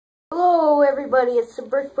everybody, it's the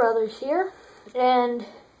Brick Brothers here, and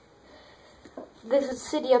this is a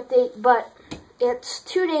city update, but it's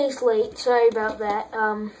 2 days late. Sorry about that.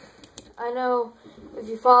 I know if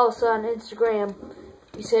you follow us on Instagram,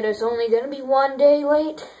 you said it's only going to be 1 day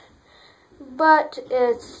late, but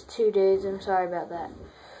it's 2 days. I'm sorry about that.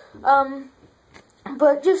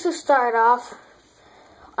 But just to start off,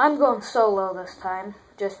 I'm going solo this time,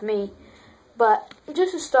 just me. But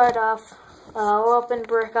just to start off, we're up in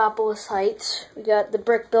Brickopolis Heights. We got the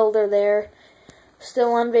brick builder there,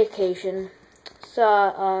 still on vacation.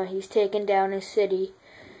 So he's taking down his city.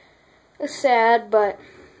 It's sad, but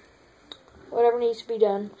whatever needs to be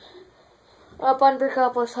done. Up on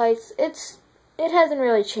Brickopolis Heights, it hasn't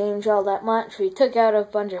really changed all that much. We took out a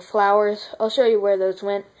bunch of flowers. I'll show you where those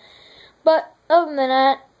went. But other than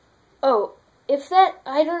that,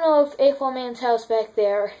 I don't know if April Man's house back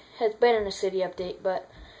there has been in a city update, but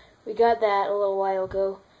we got that a little while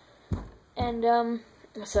ago. And,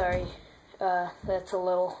 sorry, that's a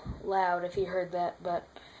little loud if you heard that, but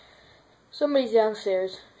somebody's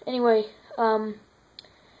downstairs. Anyway,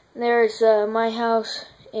 there's, my house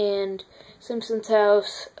and Simpson's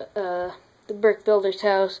house, the brick builder's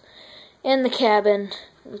house, and the cabin.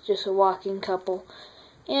 It's just a walking couple.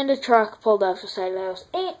 And a truck pulled off the side of the house,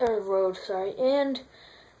 or road, sorry. And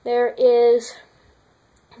there is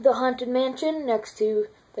the Haunted Mansion next to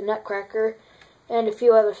the Nutcracker, and a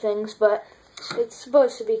few other things, but it's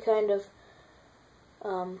supposed to be kind of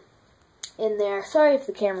in there. Sorry if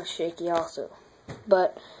the camera's shaky also.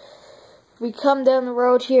 But we come down the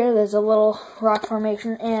road here, there's a little rock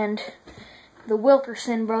formation, and the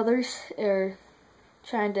Wilkerson brothers are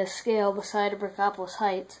trying to scale the side of Brickopolis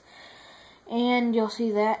Heights. And you'll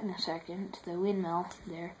see that in a second, the windmill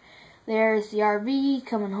there. There's the RV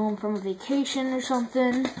coming home from a vacation or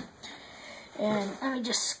something. And let me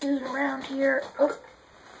just scoot around here. Oh.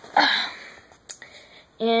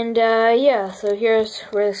 And yeah, so here's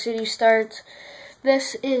where the city starts.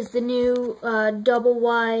 This is the new double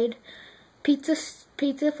wide pizza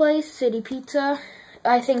place, City Pizza.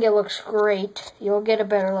 I think it looks great. You'll get a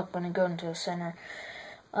better look when you go into the center.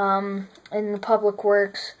 In the Public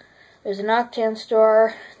Works, there's an Octan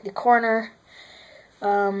store, the corner,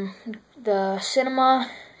 the cinema,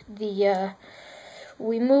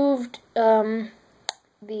 we moved the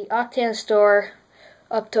Octan store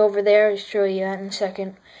up to over there. I'll show you that in a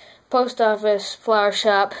second. Post office, flower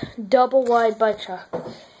shop, double wide bike shop.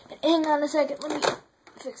 And hang on a second, let me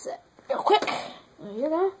fix that real quick. There you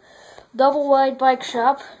go. Double wide bike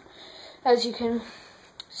shop. As you can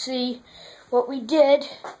see, what we did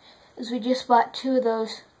is we just bought 2 of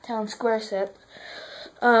those town square sets.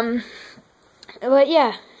 But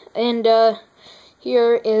yeah, and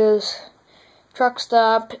here is truck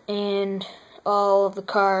stop and all of the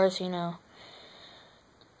cars, you know.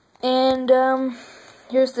 And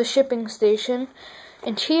here's the shipping station.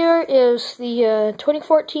 And here is the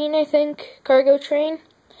 2014, I think, cargo train.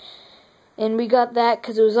 And we got that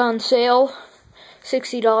because it was on sale.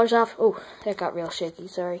 $60 off. Oh, that got real shaky,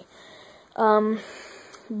 sorry.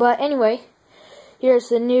 But anyway, here's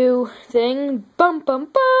the new thing. Bum, bum,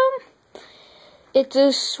 bum. It's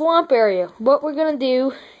a swamp area. What we're going to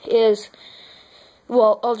do is,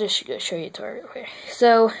 well, I'll just show you to right here.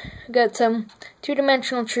 So, I've got some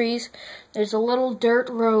 2-dimensional trees. There's a little dirt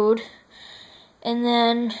road. And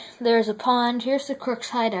then there's a pond. Here's the Crook's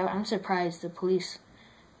hideout. I'm surprised the police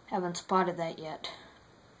haven't spotted that yet.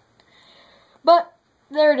 But,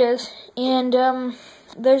 there it is. And,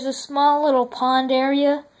 there's a small little pond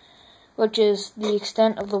area, which is the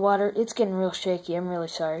extent of the water. It's getting real shaky. I'm really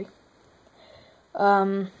sorry.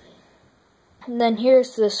 And then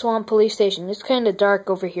here's the Swamp Police Station. It's kind of dark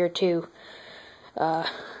over here too.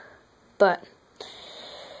 But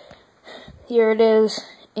here it is.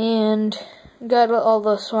 And got all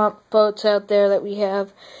the swamp boats out there that we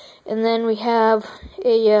have. And then we have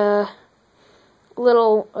a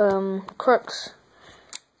little crooks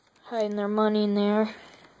hiding their money in there.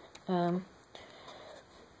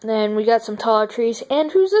 Then we got some taller trees.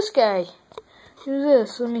 And who's this guy? Who's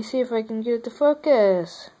this? Let me see if I can get it to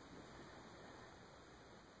focus.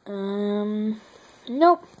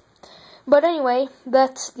 Nope. But anyway,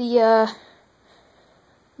 that's the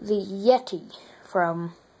Yeti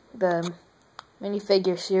from the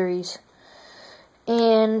minifigure series.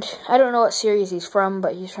 And I don't know what series he's from,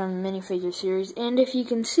 but he's from the minifigure series. And if you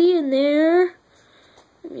can see in there,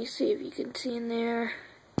 let me see if you can see in there.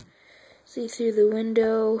 See through the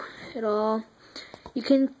window at all. You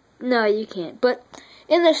can, no, you can't. But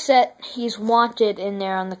in the set, he's wanted in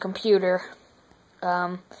there on the computer.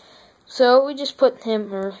 So we just put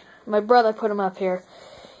him, or my brother put him up here.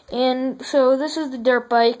 And so this is the dirt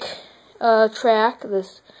bike. track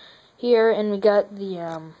this here, and we got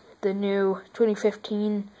the new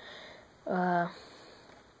 2015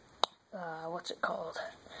 what's it called?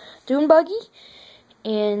 Dune buggy,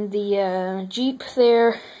 and the Jeep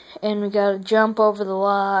there, and we got to jump over the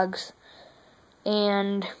logs,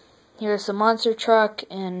 and here's the monster truck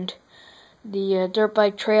and the dirt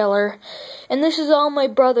bike trailer. And this is all my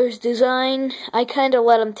brother's design. I kind of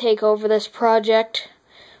let him take over this project.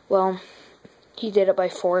 Well, he did it by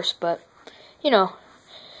force, but you know,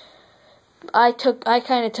 I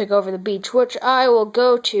kind of took over the beach, which I will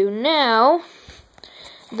go to now.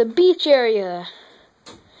 The beach area.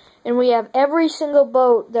 And we have every single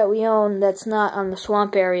boat that we own that's not on the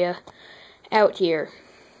swamp area out here.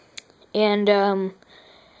 And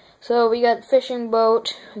so we got the fishing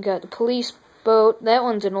boat, we got the police boat. That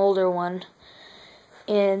one's an older one.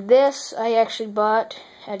 And this I actually bought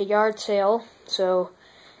at a yard sale. So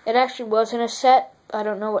it actually wasn't a set. I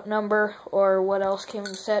don't know what number or what else came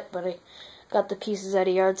in the set, but I got the pieces at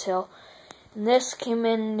a yard sale. And this came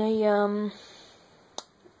in a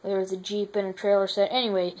there was a Jeep and a trailer set.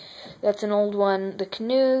 Anyway, that's an old one. The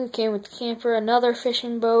canoe came with the camper, another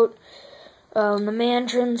fishing boat, the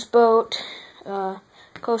Mandarin's boat,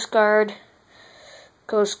 Coast Guard,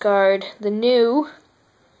 the new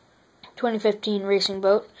 2015 racing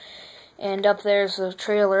boat, and up there's the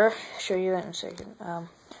trailer. I'll show you that in a second.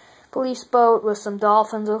 Police boat with some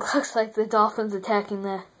dolphins. It looks like the dolphins attacking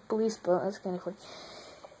the police boat. That's kind of cool.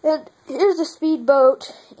 Here's the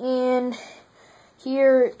speedboat, and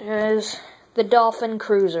here is the Dolphin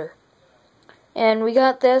Cruiser. And we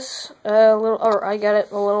got this I got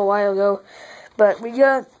it a little while ago. But we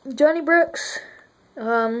got Johnny Brooks,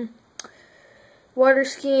 water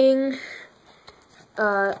skiing,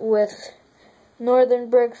 with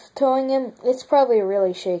Northern Brooks towing him. It's probably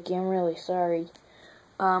really shaky, I'm really sorry.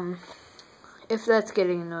 If that's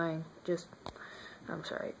getting annoying, I'm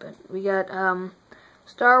sorry. But we got,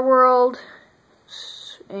 Star World,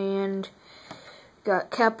 and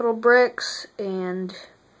got Capital Bricks and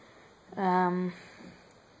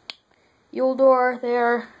Uldor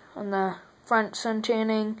there on the front sun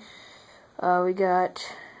tanning. We got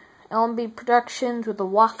LMB Productions with the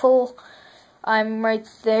waffle. I'm right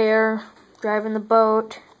there driving the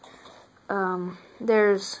boat.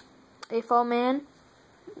 There's AFall Man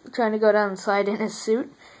trying to go down the slide in his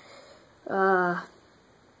suit. Boston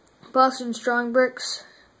Strong Bricks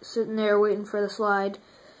sitting there waiting for the slide.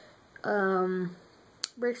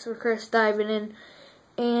 Bricks for Chris diving in,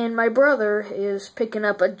 and my brother is picking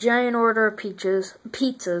up a giant order of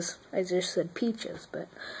pizzas. I just said peaches, but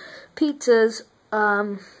pizzas.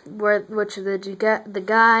 Which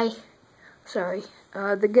the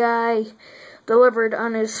guy delivered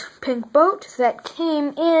on his pink boat that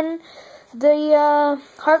came in the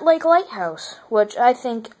Heart Lake Lighthouse, which I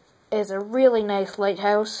think is a really nice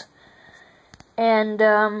lighthouse. And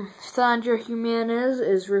Sandra Jimenez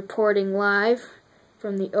is reporting live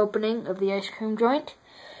from the opening of the ice cream joint.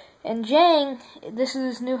 And Jang, this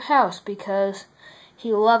is his new house because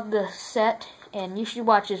he loved the set, and you should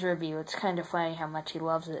watch his review. It's kind of funny how much he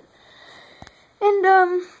loves it. And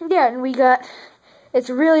yeah, and it's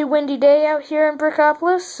a really windy day out here in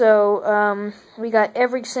Brickopolis, so we got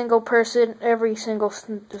every single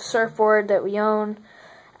surfboard that we own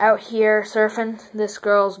out here surfing. This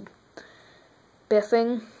girl's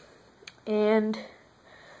biffing. And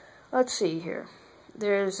let's see here.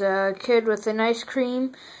 There's a kid with an ice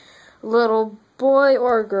cream, a little boy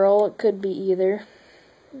or girl, it could be either,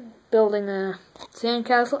 building a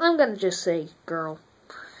sandcastle. I'm gonna just say girl.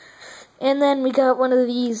 And then we got one of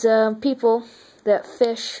these people that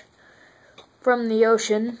fish from the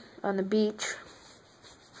ocean on the beach,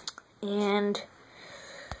 and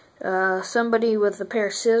somebody with a pair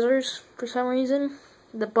of scissors for some reason.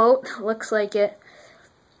 The boat looks like it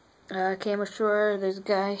came ashore. There's a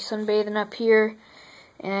guy sunbathing up here,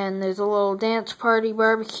 and there's a little dance party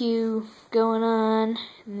barbecue going on,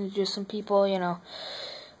 and there's just some people, you know.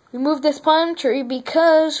 We moved this palm tree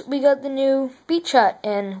because we got the new beach hut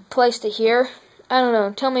and placed it here. I don't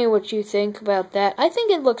know, tell me what you think about that. I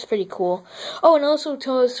think it looks pretty cool. Oh, and also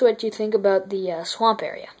tell us what you think about the swamp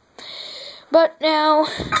area. But now,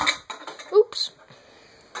 oops.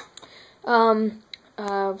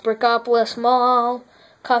 Brickopolis Mall,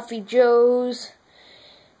 Coffee Joe's,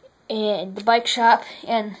 and the bike shop,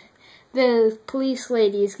 and the police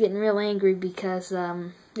lady is getting real angry because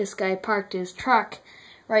this guy parked his truck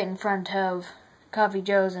right in front of Coffee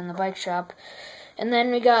Joe's and the bike shop. And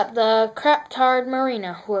then we got the Crap Tard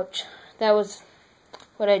Marina, which, that was,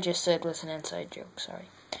 what I just said was an inside joke, sorry.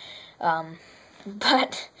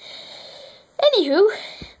 But, anywho,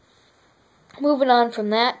 moving on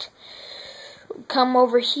from that, come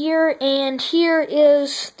over here, and here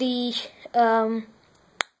is the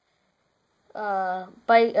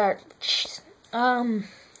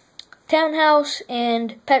townhouse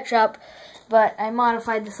and pet shop, but I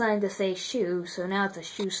modified the sign to say shoe, so now it's a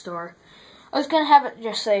shoe store. I was gonna have it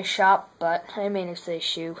just say shop, but I made it say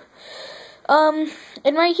shoe. And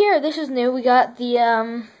right here, this is new. We got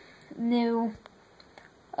the new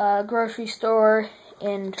grocery store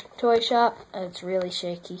and toy shop. It's really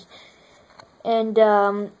shaky. And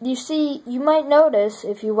you might notice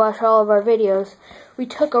if you watch all of our videos, we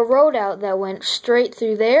took a road out that went straight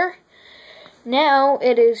through there. Now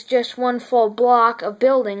it is just one full block of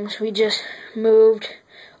buildings. We just moved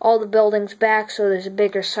all the buildings back so there's a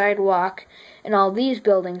bigger sidewalk, and all these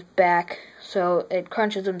buildings back so it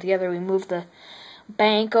crunches them together. We moved the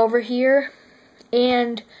bank over here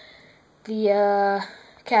and the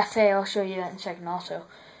cafe. I'll show you that in a second also,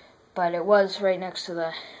 but it was right next to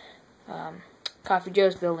the Coffee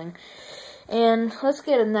Joe's building. And let's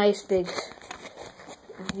get a nice big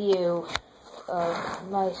view of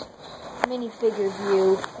nice minifigure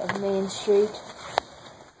view of Main Street.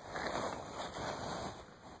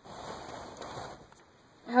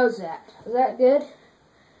 How's that? Is that good? Is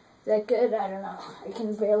that good? I don't know. I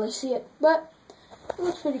can barely see it, but it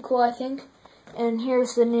looks pretty cool, I think. And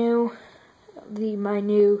here's the my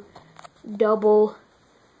new double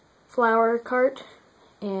flower cart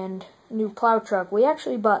and new plow truck. We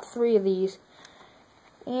actually bought 3 of these,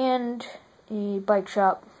 and a bike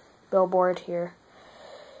shop billboard here.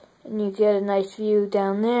 And you get a nice view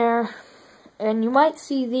down there. And you might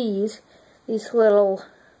see these little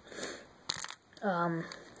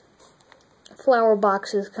flower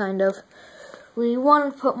boxes, kind of. We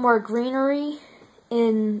wanted to put more greenery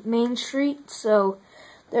in Main Street, so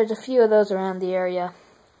there's a few of those around the area.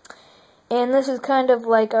 And this is kind of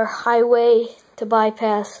like our highway to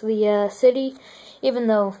bypass the city, even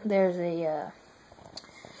though there's a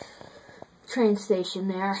train station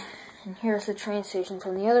there. And here's the train station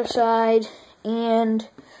from the other side, and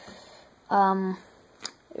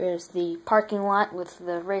there's the parking lot with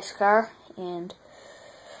the race car and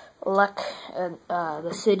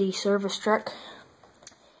the city service truck.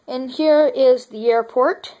 And here is the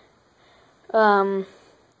airport.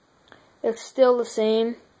 It's still the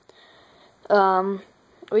same.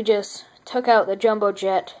 We just took out the jumbo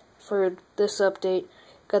jet for this update.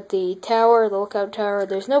 Got the tower, the lookout tower.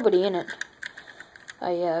 There's nobody in it.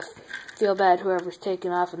 I feel bad whoever's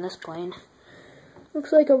taking off in this plane.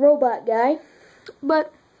 Looks like a robot guy.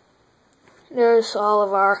 But there's all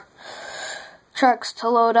of our trucks to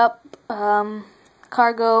load up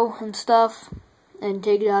cargo and stuff and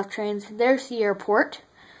take it off trains. There's the airport.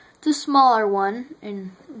 It's a smaller one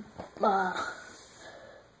and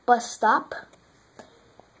bus stop.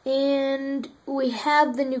 And we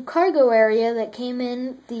have the new cargo area that came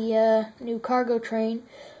in, the new cargo train.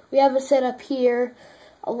 We have it set up here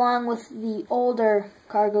along with the older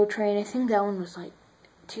cargo train. I think that one was like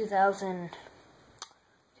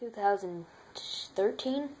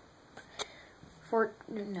 2013?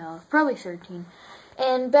 No, probably 13.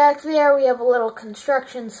 And back there we have a little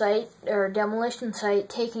construction site, or demolition site,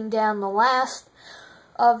 taking down the last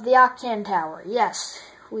of the Octane Tower. Yes,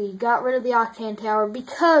 we got rid of the Octane Tower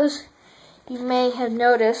because you may have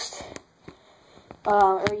noticed,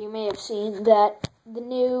 or you may have seen, that the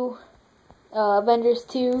new Avengers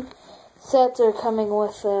 2 sets are coming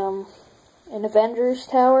with an Avengers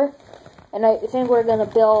Tower. And I think we're going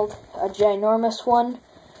to build a ginormous one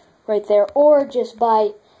right there, or just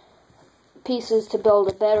buy pieces to build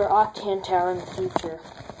a better Octane Tower in the future.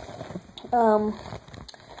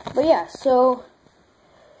 But yeah, so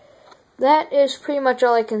that is pretty much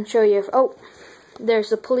all I can show you. Oh, there's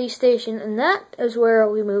the police station, and that is where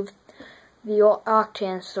we moved the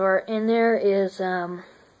Octane store. And there is another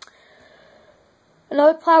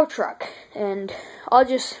plow truck, and I'll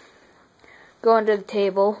just go under the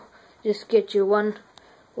table, just get you one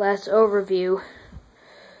last overview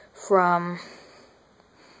from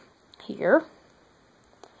here.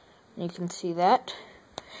 You can see that.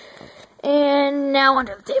 And now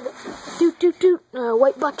under the table. Doot, doot, doot.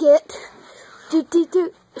 White bucket. Doot, doot,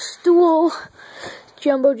 doot. Stool.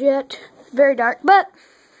 Jumbo jet. Very dark, but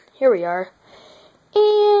here we are.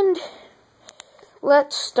 And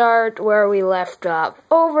let's start where we left off.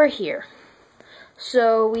 Over here.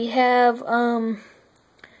 So we have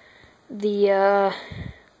the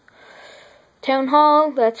town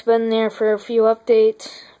hall that's been there for a few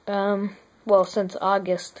updates. Well, since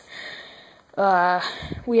August.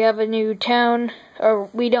 We have a new town, or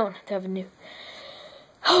we don't have a new,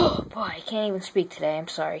 oh boy, I can't even speak today, I'm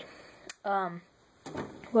sorry.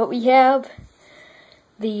 What we have,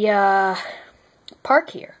 the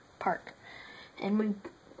park here. And we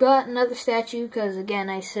got another statue because, again,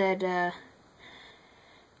 I said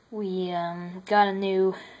we got a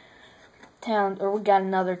new town, or we got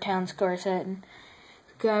another town square set, and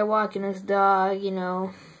guy walking his dog, you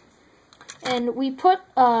know. And we put,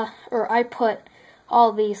 or I put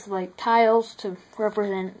all these, like, tiles to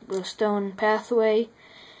represent the stone pathway.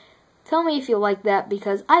 Tell me if you like that,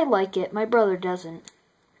 because I like it. My brother doesn't.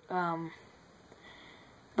 And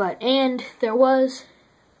there was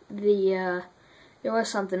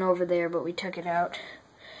something over there, but we took it out.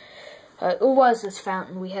 It was this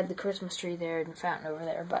fountain. We had the Christmas tree there and fountain over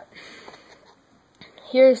there, but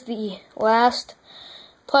here's the last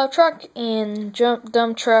plow truck and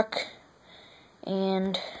dump truck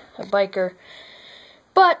and a biker.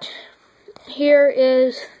 But here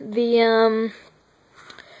is the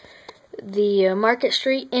Market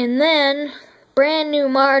Street, and then brand new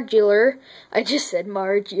modular. I just said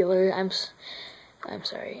modular. I'm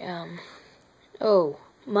sorry. Oh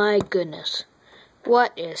my goodness.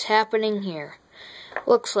 What is happening here?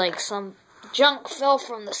 Looks like some junk fell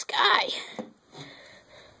from the sky.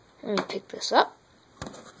 Let me pick this up.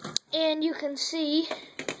 And you can see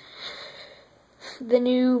the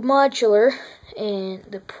new modular and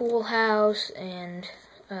the pool house and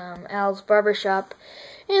Al's barbershop.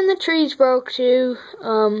 And the trees broke too.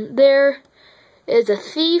 There is a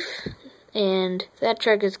thief, and that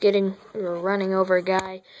truck is running over a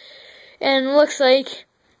guy. And it looks like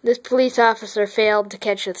this police officer failed to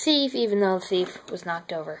catch the thief, even though the thief was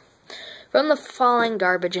knocked over from the falling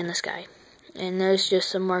garbage in the sky. And there's just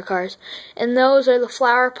some more cars. And those are the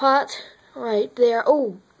flower pots right there.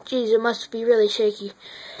 Oh, geez, it must be really shaky.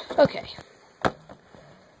 Okay.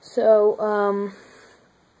 So,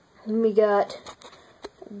 we got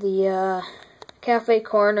the cafe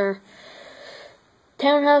corner,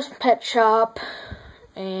 townhouse, pet shop,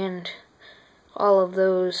 and all of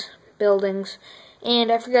those buildings.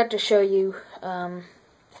 And I forgot to show you,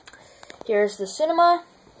 here's the cinema.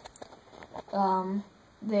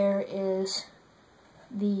 There is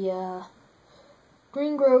the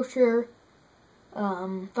Green Grocer,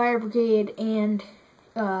 Fire Brigade, and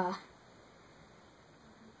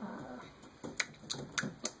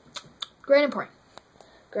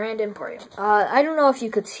Grand Emporium. I don't know if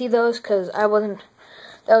you could see those because I wasn't.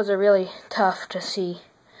 That was a really tough to see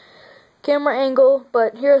camera angle.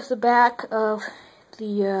 But here's the back of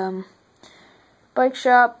the bike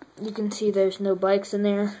shop. You can see there's no bikes in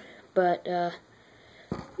there, but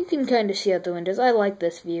you can kind of see out the windows. I like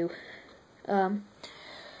this view. But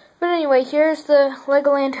anyway, here's the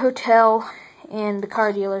Legoland Hotel and the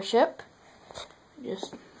car dealership.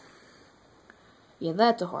 Yeah,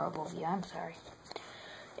 that's a horrible view. I'm sorry.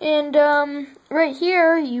 And right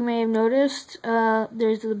here, you may have noticed,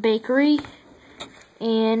 there's the bakery,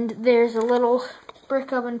 and there's a little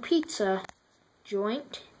brick oven pizza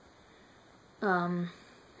joint.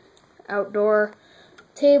 Outdoor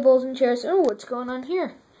tables and chairs. Oh, what's going on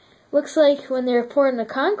here? Looks like when they were pouring the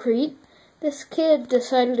concrete, this kid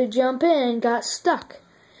decided to jump in and got stuck.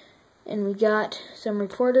 And we got some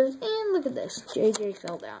reporters, and look at this, JJ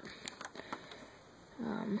fell down.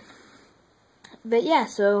 But yeah,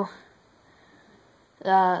 so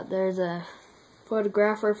there's a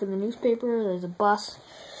photographer for the newspaper, there's a bus,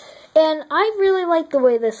 and I really like the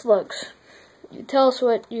way this looks. You tell us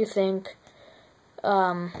what you think,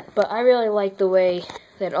 but I really like the way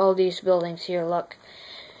that all these buildings here look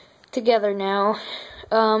together now.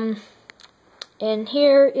 And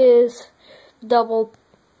here is the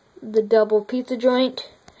double pizza joint.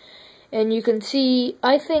 And you can see,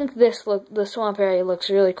 I think the swamp area looks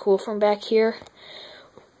really cool from back here.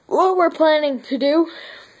 What we're planning to do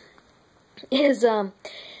is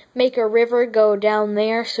make a river go down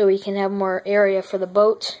there so we can have more area for the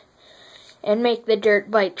boats. And make the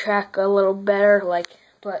dirt bike track a little better, like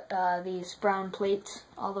put these brown plates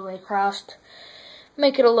all the way across.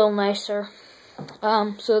 Make it a little nicer.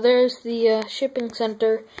 So there's the shipping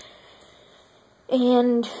center.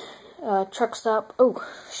 And truck stop. Oh,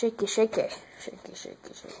 shaky, shaky, shaky,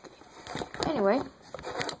 shaky, shaky. Anyway,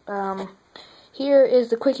 here is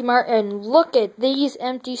the Quickie Mart, and look at these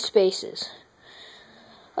empty spaces.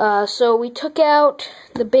 So we took out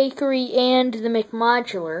the bakery and the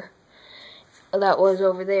McModular that was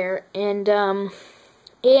over there, and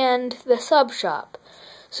the sub shop.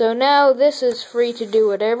 So now this is free to do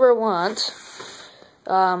whatever it wants.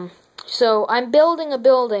 So I'm building a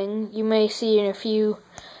building. You may see in a few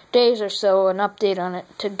days or so an update on it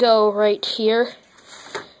to go right here.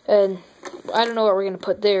 And I don't know what we're going to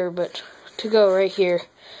put there, but to go right here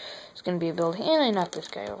is going to be a building. And I knocked this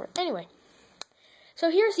guy over. Anyway, so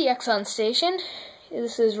here's the Exxon station.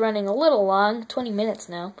 this is running a little long, 20 minutes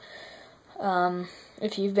now.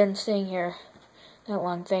 If you've been staying here that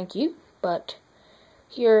long, thank you. But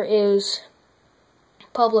here is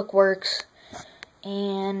Public Works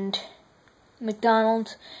and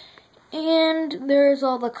McDonald's, and there's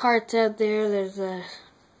all the carts out there. There's a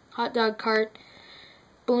hot dog cart,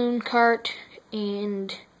 balloon cart,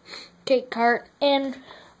 and cake cart, and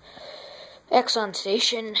Exxon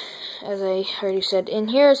station, as I already said.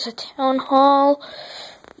 And here's the town hall,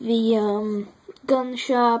 the gun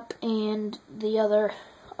shop, and the other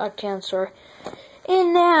can store.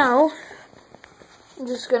 And now I'm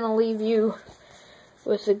just gonna leave you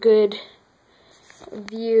with a good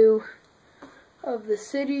view of the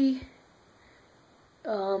city.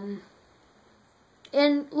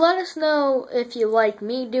 And let us know if you like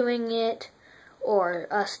me doing it, or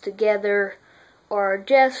us together, or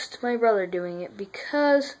just my brother doing it,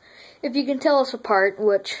 because if you can tell us apart,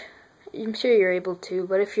 which I'm sure you're able to,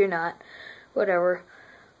 but if you're not, whatever.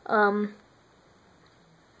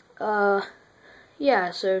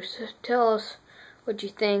 Yeah, so tell us what you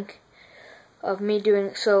think of me doing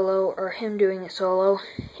it solo or him doing it solo.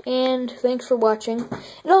 And thanks for watching.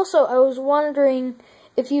 And also, I was wondering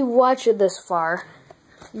if you watched it this far,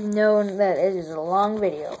 you know that it is a long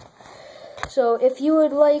video. So if you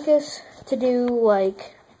would like us to do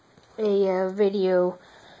like a video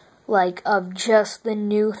like of just the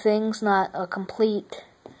new things, not a complete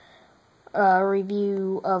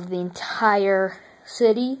review of the entire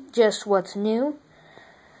city, just what's new,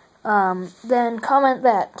 then comment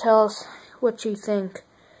that. Tell us what you think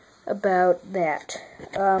about that.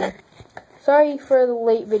 Sorry for the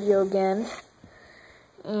late video again,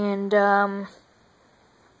 and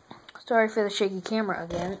sorry for the shaky camera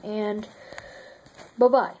again, and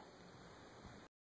bye-bye.